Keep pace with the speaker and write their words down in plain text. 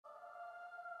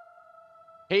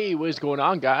Hey, what is going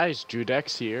on, guys?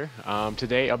 Judex here.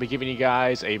 Today I'll be giving you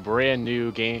guys a brand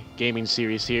new gaming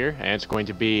series here, and it's going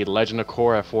to be Legend of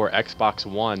Korra for Xbox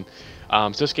One. So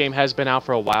this game has been out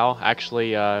for a while.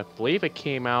 Actually, I believe it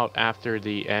came out after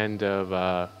the end of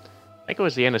I think it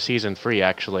was the end of season 3,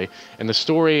 actually. And the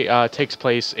story takes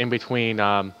place in between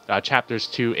chapters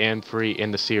 2 and 3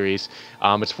 in the series.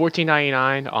 It's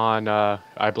 $14.99 on,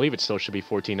 I believe it still should be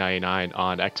 $14.99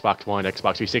 on Xbox One,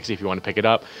 Xbox 360 if you want to pick it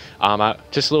up.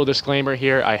 Just a little disclaimer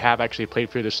here, I have actually played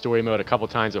through the story mode a couple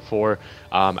times before.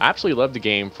 I absolutely love the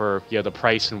game for the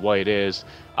price and what it is.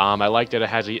 I like that it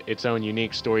has its own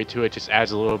unique story to it, just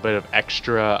adds a little bit of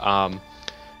extra,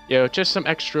 just some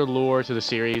extra lore to the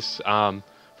series.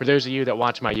 For those of you that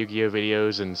watch my Yu-Gi-Oh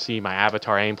videos and see my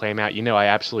Avatar gameplay map, you know I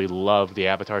absolutely love the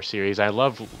Avatar series. I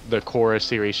love the Korra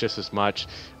series just as much.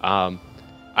 I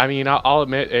mean, I'll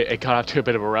admit it got off to a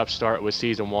bit of a rough start with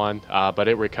season 1, but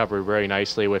it recovered very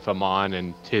nicely with Amon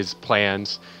and his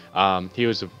plans.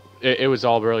 It was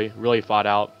all really thought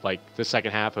out. Like the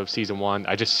second half of season 1,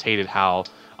 I just hated how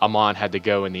Amon had to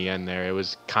go in the end there. It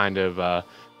was kind of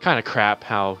crap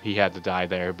how he had to die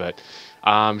there. But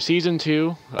season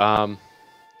 2.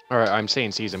 Or I'm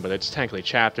saying season, but it's technically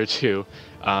chapter 2.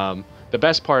 The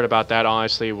best part about that,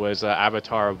 honestly, was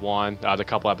Avatar 1, the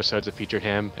couple episodes that featured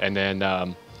him, and then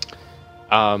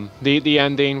the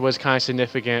ending was kind of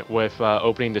significant with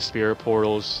opening the spirit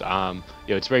portals.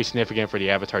 It's very significant for the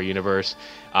Avatar universe.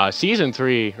 Season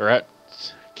 3,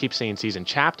 keep saying season,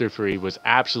 chapter 3 was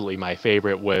absolutely my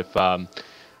favorite with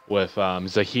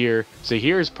Zahir.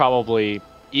 Zahir is probably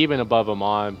even above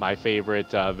Amon, my favorite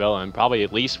villain, probably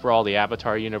at least for all the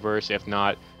Avatar universe, if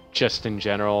not just in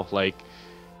general. Like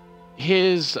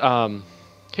his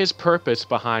purpose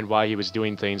behind why he was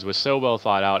doing things was so well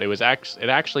thought out. It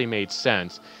actually made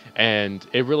sense, and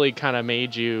it really kind of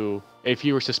made you, if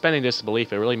you were suspending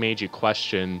disbelief, it really made you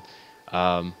question,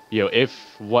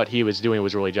 if what he was doing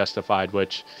was really justified.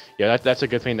 Which, that's a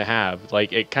good thing to have.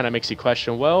 Like it kind of makes you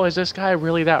question, well, is this guy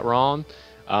really that wrong?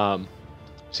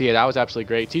 So yeah, that was absolutely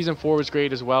great. Season 4 was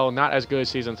great as well. Not as good as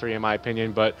Season 3 in my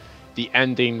opinion, but the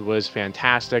ending was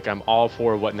fantastic. I'm all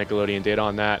for what Nickelodeon did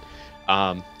on that.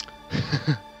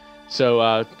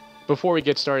 So before we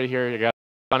get started here, I got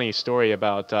a funny story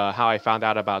about how I found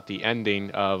out about the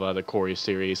ending of the Korra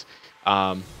series.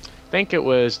 I think it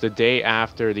was the day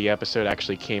after the episode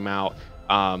actually came out.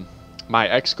 My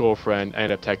ex-girlfriend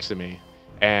ended up texting me,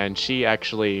 and she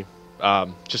actually...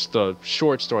 just the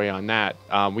short story on that.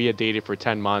 We had dated for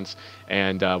 10 months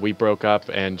and we broke up,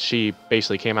 and she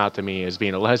basically came out to me as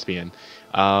being a lesbian.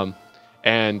 While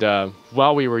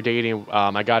we were dating,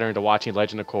 I got her into watching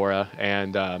Legend of Korra,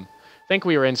 and I think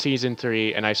we were in season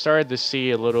 3, and I started to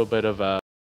see a little bit of a,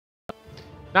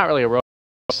 not really a romance.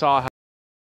 I saw how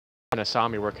and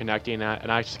Asami were connecting, and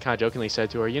I just kind of jokingly said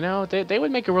to her, they would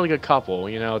make a really good couple.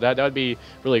 That would be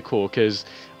really cool, because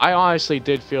I honestly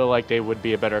did feel like they would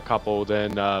be a better couple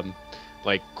than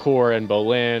like Korra and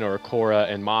Bolin or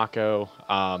Korra and Mako,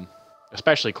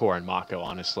 especially Korra and Mako,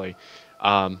 honestly.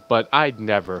 But I'd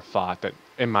never thought that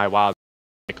in my wild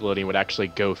Nickelodeon would actually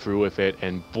go through with it,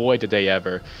 and boy did they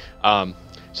ever.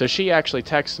 So she actually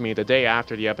texted me the day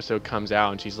after the episode comes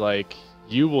out, and she's like,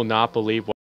 "You will not believe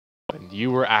what happened.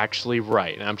 You were actually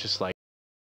right." And I'm just like,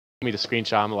 me the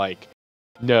screenshot. I'm like,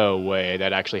 no way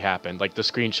that actually happened. Like the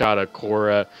screenshot of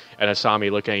Korra and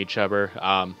Asami looking at each other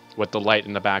with the light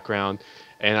in the background,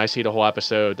 and I see the whole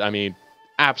episode. I mean,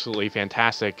 absolutely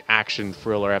fantastic action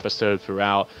thriller episode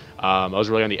throughout. I was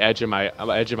really on the edge of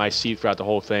my seat throughout the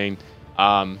whole thing.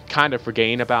 Kind of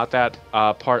forgetting about that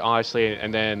part, honestly,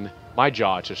 and then my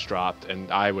jaw just dropped,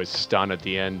 and I was stunned at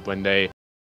the end when they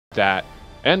that,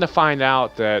 and to find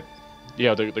out that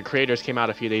the creators came out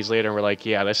a few days later and were like,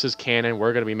 yeah, this is canon.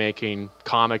 We're going to be making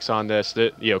comics on this.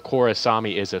 That Korra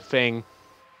Asami is a thing.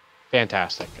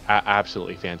 Fantastic,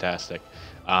 absolutely fantastic.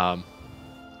 I'm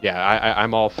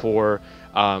all for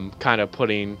kind of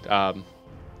putting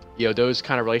those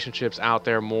kind of relationships out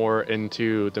there more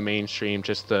into the mainstream,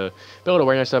 just to build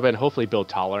awareness of it and hopefully build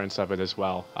tolerance of it as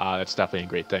well. That's definitely a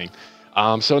great thing.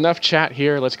 So enough chat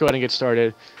here. Let's go ahead and get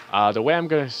started. The way I'm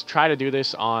going to try to do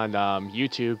this on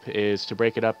YouTube is to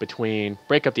break up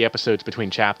the episodes between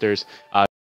chapters, a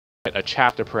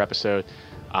chapter per episode.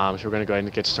 So we're going to go ahead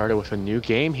and get started with a new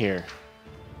game here.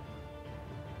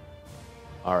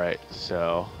 All right,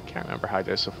 so I can't remember how I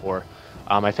did this before.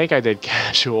 I think I did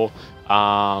casual.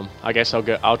 I guess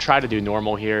I'll try to do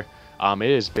normal here.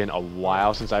 It has been a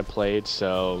while since I played,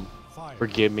 so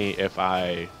forgive me if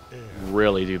I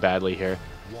really do badly here.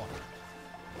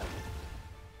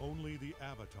 Only the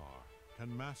Avatar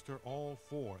can master all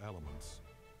 4 elements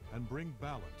and bring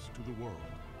balance to the world.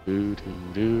 Do, do,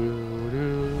 do,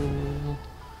 do.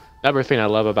 Another thing I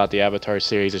love about the Avatar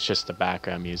series is just the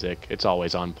background music. It's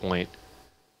always on point.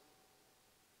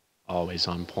 Always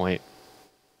on point.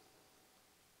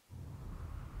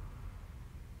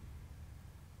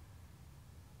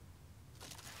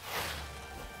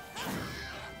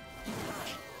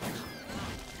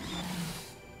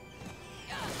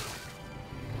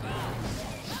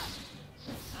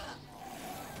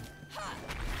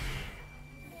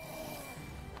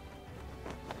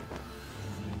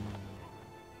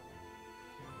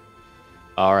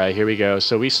 Alright, here we go.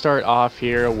 So we start off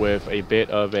here with a bit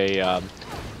of a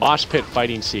mosh pit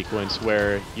fighting sequence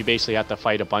where you basically have to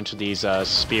fight a bunch of these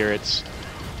spirits.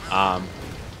 And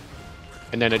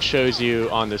then it shows you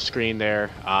on the screen there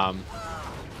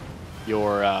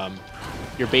your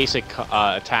basic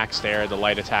attacks there, the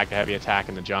light attack, the heavy attack,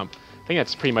 and the jump. I think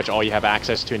that's pretty much all you have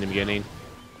access to in the beginning.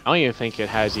 I don't even think it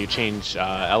has you change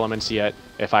elements yet,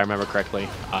 if I remember correctly.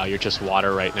 You're just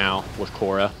water right now with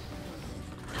Korra.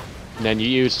 And then you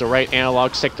use the right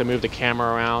analog stick to move the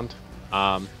camera around.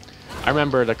 I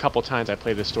remember the couple times I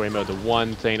played the story mode, the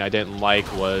one thing I didn't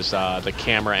like was the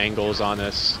camera angles on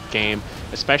this game.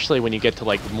 Especially when you get to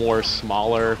like more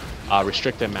smaller,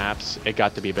 restricted maps, it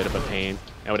got to be a bit of a pain.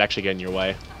 It would actually get in your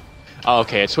way. Oh,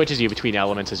 okay, it switches you between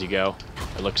elements as you go,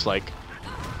 it looks like.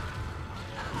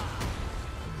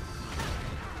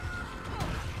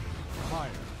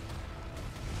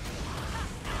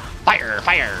 Fire!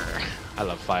 Fire! I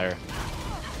love fire.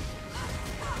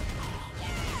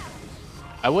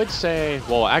 I would say,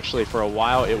 well, actually, for a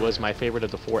while, it was my favorite of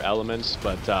the 4 elements,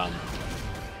 but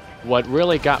what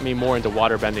really got me more into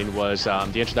waterbending was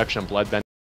the introduction of bloodbending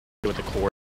with the Korra.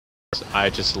 I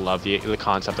just love the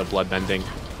concept of bloodbending.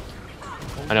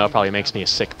 I know it probably makes me a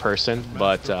sick person,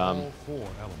 but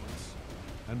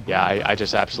yeah, I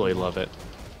just absolutely love it.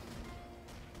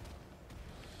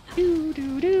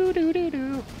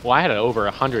 Well, I had an over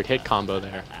 100 hit combo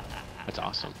there. That's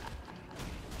awesome.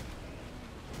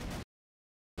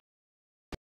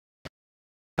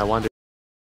 I wonder.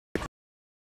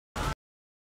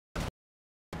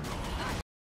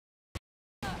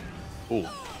 Ooh.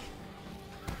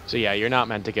 So yeah, you're not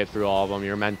meant to get through all of them.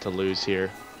 You're meant to lose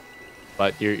here,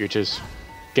 but you're just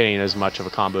getting as much of a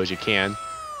combo as you can.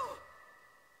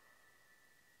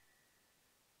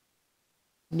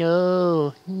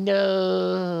 No,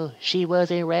 no, she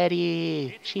wasn't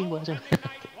ready. She wasn't.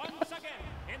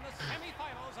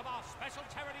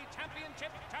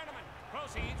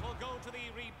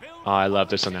 Oh, I love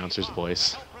this announcer's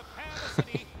voice.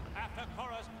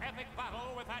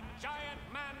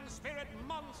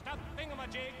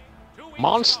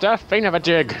 Monster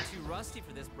thingamajig. Too rusty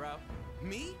for this, bro.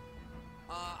 Me?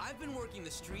 I've been working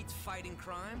the streets fighting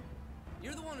crime.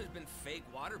 You're the one who's been fake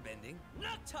waterbending.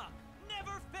 Nut tuck,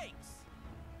 never fakes.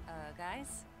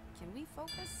 Guys, can we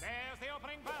focus? There's the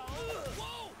opening bell.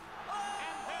 Whoa!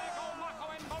 And there go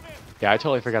Mako and Morin. Yeah, I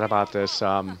totally forgot about this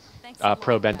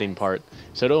pro bending part.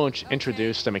 So it'll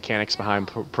introduce the mechanics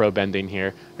behind pro bending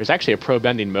here. There's actually a pro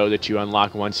bending mode that you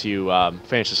unlock once you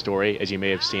finish the story, as you may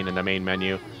have seen in the main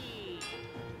menu.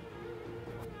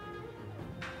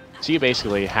 So you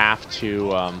basically have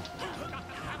to.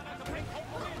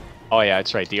 Oh yeah,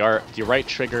 that's right. The right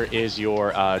trigger is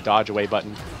your dodge away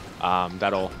button.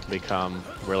 That'll become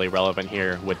really relevant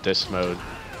here with this mode.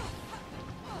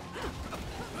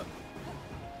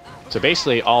 So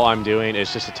basically all I'm doing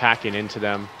is just attacking into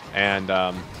them and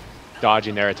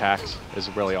dodging their attacks is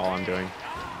really all I'm doing.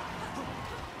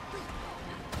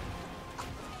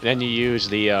 And then you use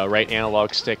the right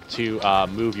analog stick to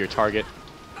move your target.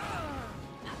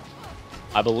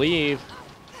 I believe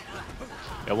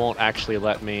it won't actually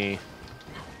let me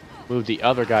move the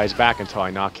other guys back until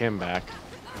I knock him back.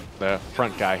 The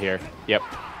front guy here. Yep.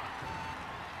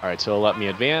 Alright, so it'll let me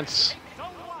advance.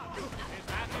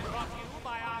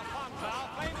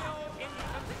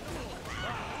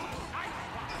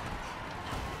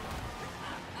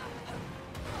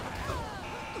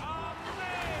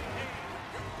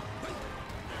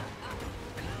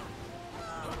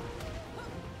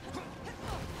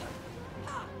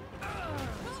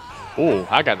 Ooh,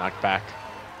 I got knocked back.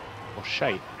 Oh,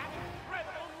 shite.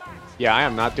 Yeah, I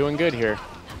am not doing good here.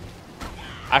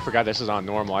 I forgot this is on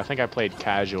normal. I think I played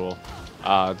casual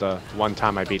the one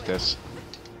time I beat this.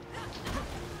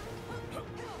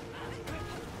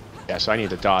 Yeah, so I need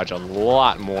to dodge a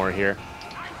lot more here.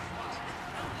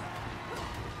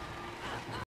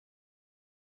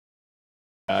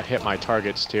 Hit my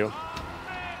targets too.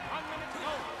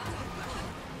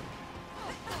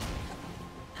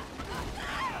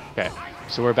 Okay,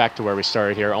 so we're back to where we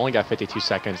started here. Only got 52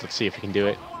 seconds. Let's see if we can do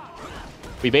it.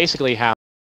 We basically have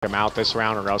them out this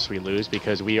round or else we lose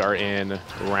because we are in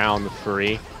round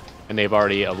 3 and they've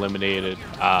already eliminated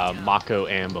Mako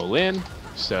and Bolin.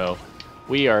 So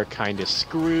we are kind of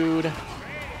screwed.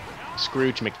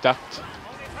 Scrooge McDuck.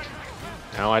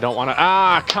 No, I don't want to.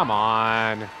 Ah, come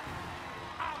on.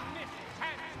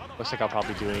 Looks like I'll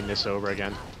probably be doing this over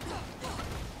again.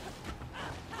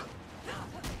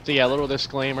 So yeah, a little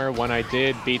disclaimer. When I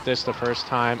did beat this the first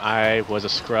time, I was a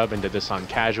scrub and did this on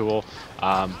casual.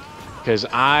 Because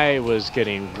I was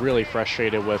getting really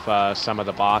frustrated with some of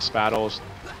the boss battles.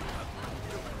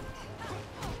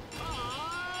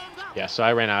 Yeah, so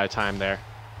I ran out of time there,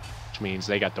 which means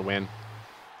they got the win.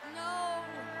 No, I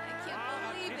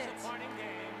can't believe it.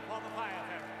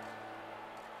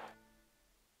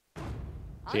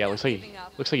 So yeah, looks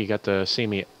like you got to see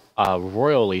me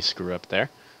royally screw up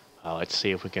there. Let's see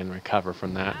if we can recover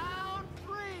from that.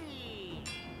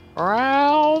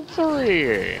 Round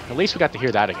 3. At least we got to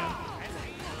hear that again.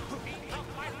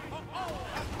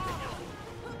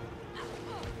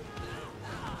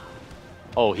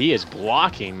 Oh, he is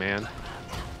blocking, man.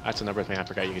 That's another thing I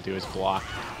forgot you could do is block.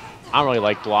 I don't really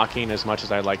like blocking as much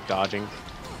as I like dodging.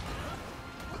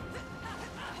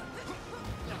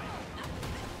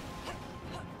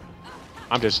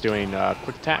 I'm just doing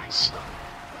quick attacks.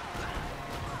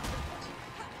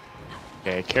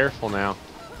 Okay, careful now.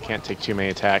 Can't take too many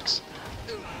attacks.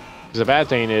 Because the bad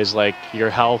thing is, like, your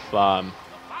health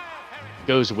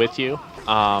goes with you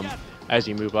as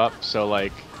you move up. So,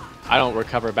 like, I don't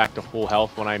recover back to full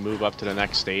health when I move up to the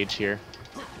next stage here.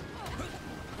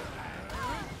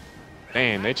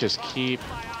 Dang, they just keep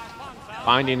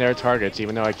finding their targets,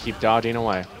 even though I keep dodging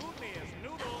away.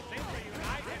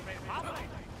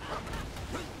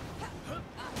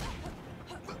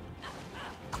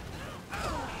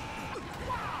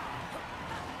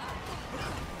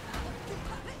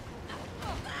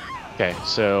 Okay,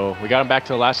 so we got him back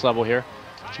to the last level here,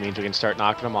 which means we can start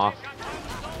knocking them off.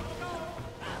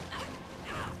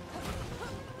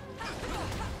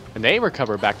 And they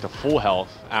recover back to full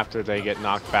health after they get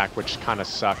knocked back, which kind of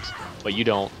sucks, but you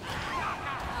don't.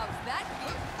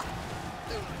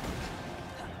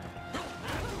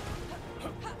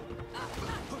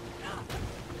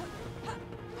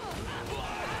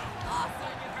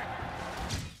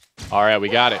 All right, we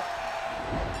got it.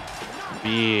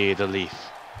 Be the leaf.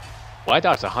 Well, I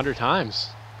dodged 100 times.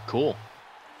 Cool.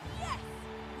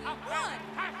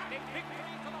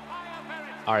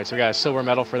 All right, so we got a silver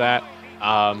medal for that.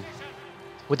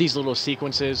 With these little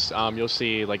sequences, you'll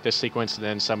see like this sequence and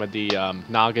then some of the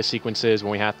Naga sequences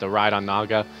when we have to ride on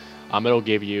Naga. It'll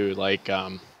give you like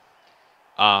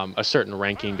a certain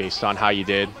ranking based on how you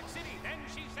did.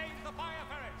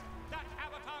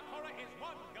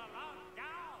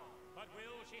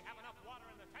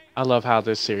 I love how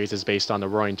this series is based on the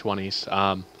Roaring Twenties.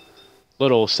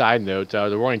 Little side note,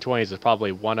 the Roaring Twenties is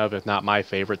probably one of, if not my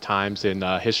favorite times in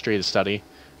history to study.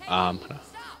 Alright,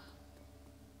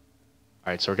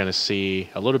 so we're going to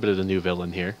see a little bit of the new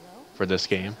villain here for this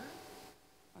game.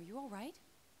 Are you all right?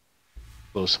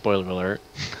 Little spoiler alert.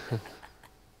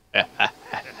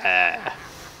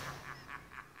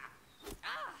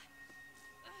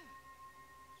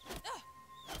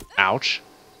 Ouch.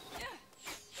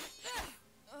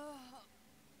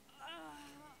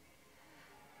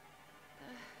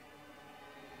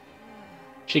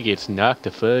 She gets knocked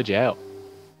the fudge out.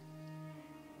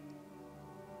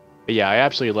 But yeah, I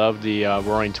absolutely love the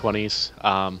Roaring Twenties.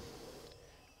 One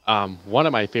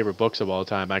of my favorite books of all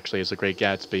time actually is The Great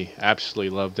Gatsby.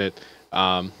 Absolutely loved it.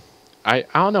 I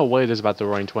don't know what it is about the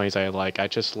Roaring Twenties I like. I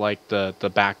just like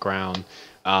the background.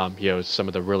 You know, some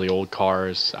of the really old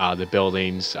cars, the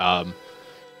buildings. You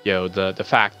know, the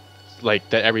fact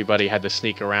like that everybody had to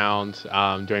sneak around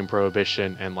during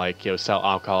Prohibition and like, you know, sell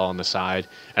alcohol on the side.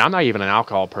 And I'm not even an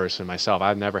alcohol person myself.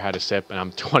 I've never had a sip, and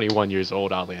I'm 21 years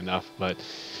old, oddly enough. But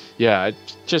yeah, it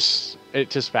just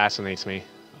fascinates me.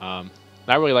 I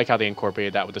really like how they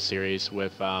incorporated that with the series,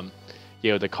 with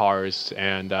you know, the cars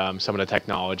and some of the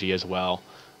technology as well.